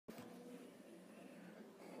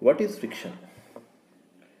What is friction?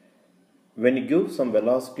 When you give some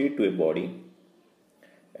velocity to a body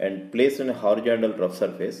and place in a horizontal rough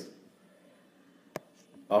surface,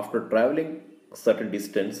 after traveling a certain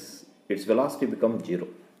distance, its velocity becomes zero.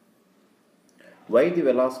 Why the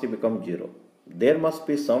velocity becomes zero? There must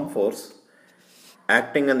be some force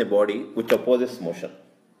acting on the body which opposes motion.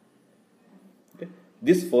 Okay?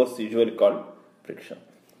 This force is usually called friction.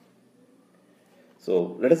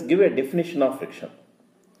 So let us give a definition of friction.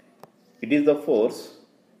 It is the force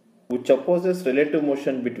which opposes relative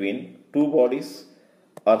motion between two bodies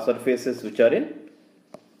or surfaces which are in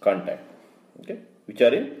contact. Okay? Which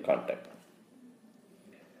are in contact.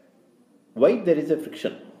 Why there is a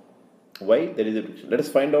friction? Why there is a friction? Let us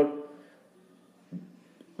find out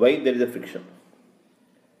why there is a friction.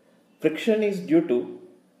 Friction is due to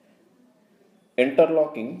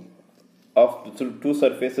interlocking of two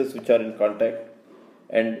surfaces which are in contact,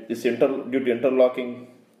 and this due to interlocking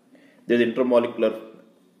there is intermolecular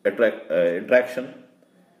interaction.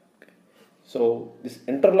 So this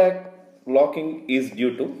interlocking is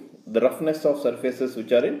due to the roughness of surfaces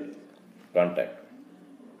which are in contact.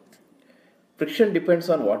 Friction depends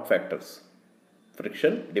on what factors?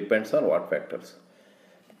 Friction depends on what factors?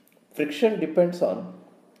 Friction depends on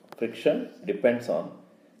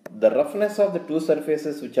the roughness of the two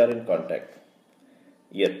surfaces which are in contact.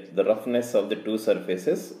 Yet the roughness of the two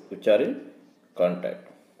surfaces which are in contact.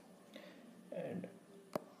 And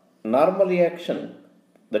normal reaction,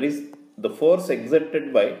 that is the force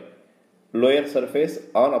exerted by lower surface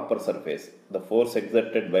on upper surface. The force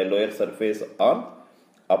exerted by lower surface on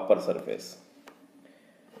upper surface.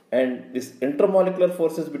 And this intermolecular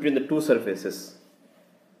forces between the two surfaces,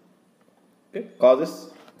 okay,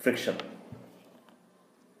 causes friction.